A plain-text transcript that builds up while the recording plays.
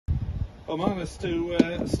Well, Marnus,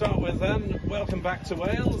 to start with then, welcome back to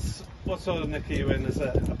Wales. What sort of nick are you in as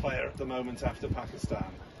a player at the moment after Pakistan?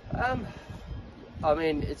 I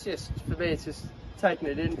mean, it's just, for me, it's just taking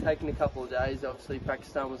it in, taking a couple of days. Obviously,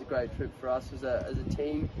 Pakistan was a great trip for us as a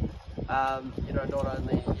team. Not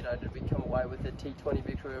only, did we come away with a T20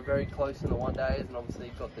 victory, we were very close in the one days, and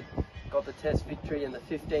obviously got the test victory in the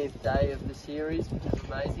 15th day of the series, which is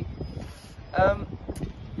amazing.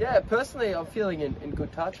 Yeah, personally, I'm feeling in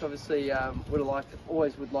good touch. Obviously,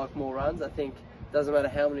 always would like more runs. I think it doesn't matter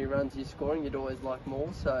how many runs you're scoring, you'd always like more.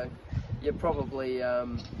 So you're probably, as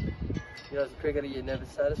a cricketer, you're never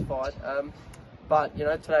satisfied. But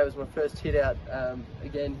today was my first hit out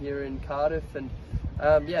again here in Cardiff, and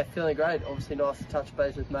yeah, feeling great. Obviously, nice to touch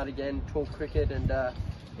base with Matt again, talk cricket, and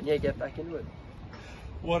yeah, get back into it.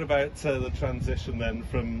 What about the transition then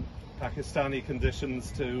from Pakistani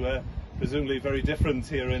conditions to presumably very different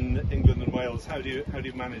here in England and Wales? How do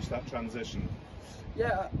you manage that transition?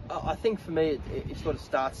 Yeah, I think for me it sort of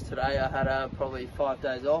starts today. I had probably 5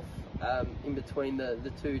 days off in between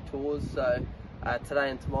the two tours, so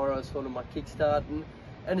today and tomorrow is sort of my kickstart,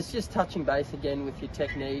 and it's just touching base again with your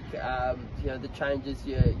technique. The changes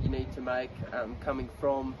you need to make coming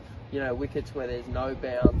from wickets where there's no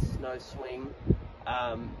bounce, no swing,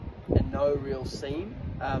 and no real seam.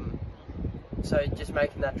 So just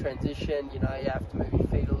making that transition, you have to move your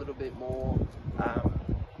feet a little bit more.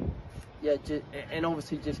 And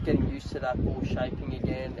obviously just getting used to that ball shaping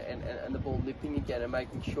again and the ball lipping again, and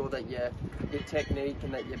making sure that your technique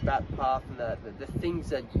and that your bat path and that the things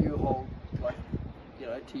that you hold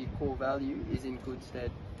to your core value is in good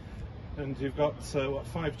stead. And you've got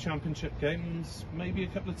 5 championship games, maybe a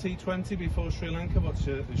couple of T20 before Sri Lanka. What's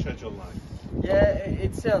your schedule like? Yeah,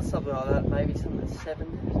 it sounds something like that. Maybe something like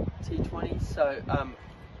 7 T20s. So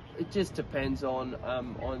it just depends on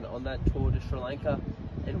that tour to Sri Lanka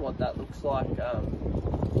and what that looks like,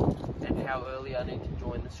 and how early I need to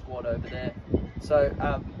join the squad over there. So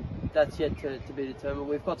that's yet to be determined.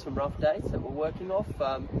 We've got some rough dates that we're working off,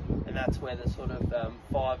 and that's where the sort of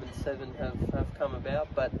 5 and 7 have come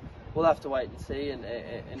about. But we'll have to wait and see, and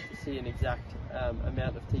to see an exact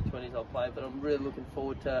amount of T20s I'll play. But I'm really looking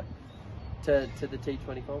forward to the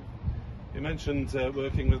T20 comp. You mentioned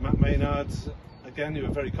working with Matt Maynard. Again, you were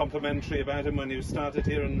very complimentary about him when you started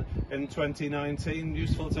here in 2019.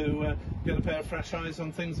 Useful to get a pair of fresh eyes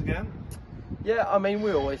on things again? Yeah, I mean,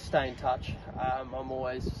 we always stay in touch. I'm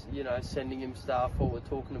always, sending him stuff, or we're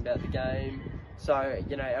talking about the game. So,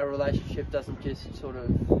 our relationship doesn't just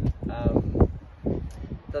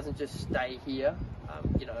stay here.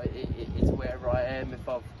 It's wherever I am. If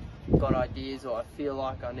I've got ideas or I feel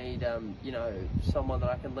like I need, someone that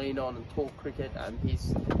I can lean on and talk cricket,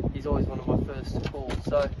 he's always one of my first to call.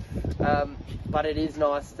 So, but it is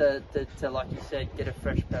nice to like you said, get a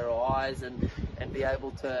fresh pair of eyes and be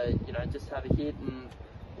able to, just have a hit. And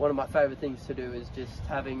one of my favourite things to do is just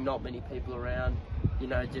having not many people around,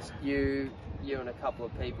 just you and a couple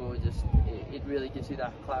of people. It really gives you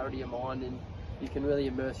that clarity of mind, and you can really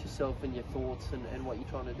immerse yourself in your thoughts and what you're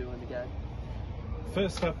trying to do in the game.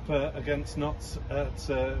 First up against Notts at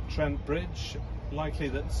Trent Bridge. Likely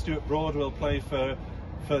that Stuart Broad will play for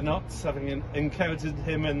Notts, having encountered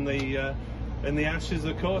him in the Ashes,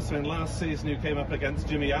 of course. And last season you came up against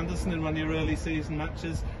Jimmy Anderson in one of your early season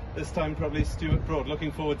matches. This time probably Stuart Broad.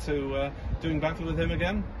 Looking forward to doing battle with him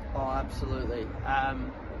again? Oh, absolutely.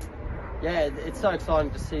 Yeah, it's so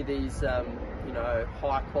exciting to see these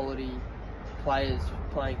high quality players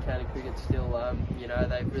playing county cricket still.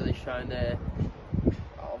 They've really shown their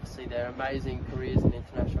amazing careers in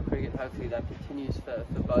international cricket. Hopefully that continues for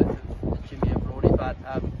both of Jimmy and Brody. But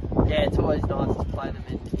yeah, it's always nice to play them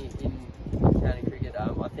in county cricket.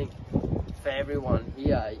 I think for everyone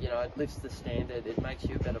here, it lifts the standard. It makes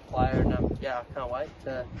you a better player, and yeah, I can't wait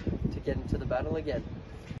to get into the battle again.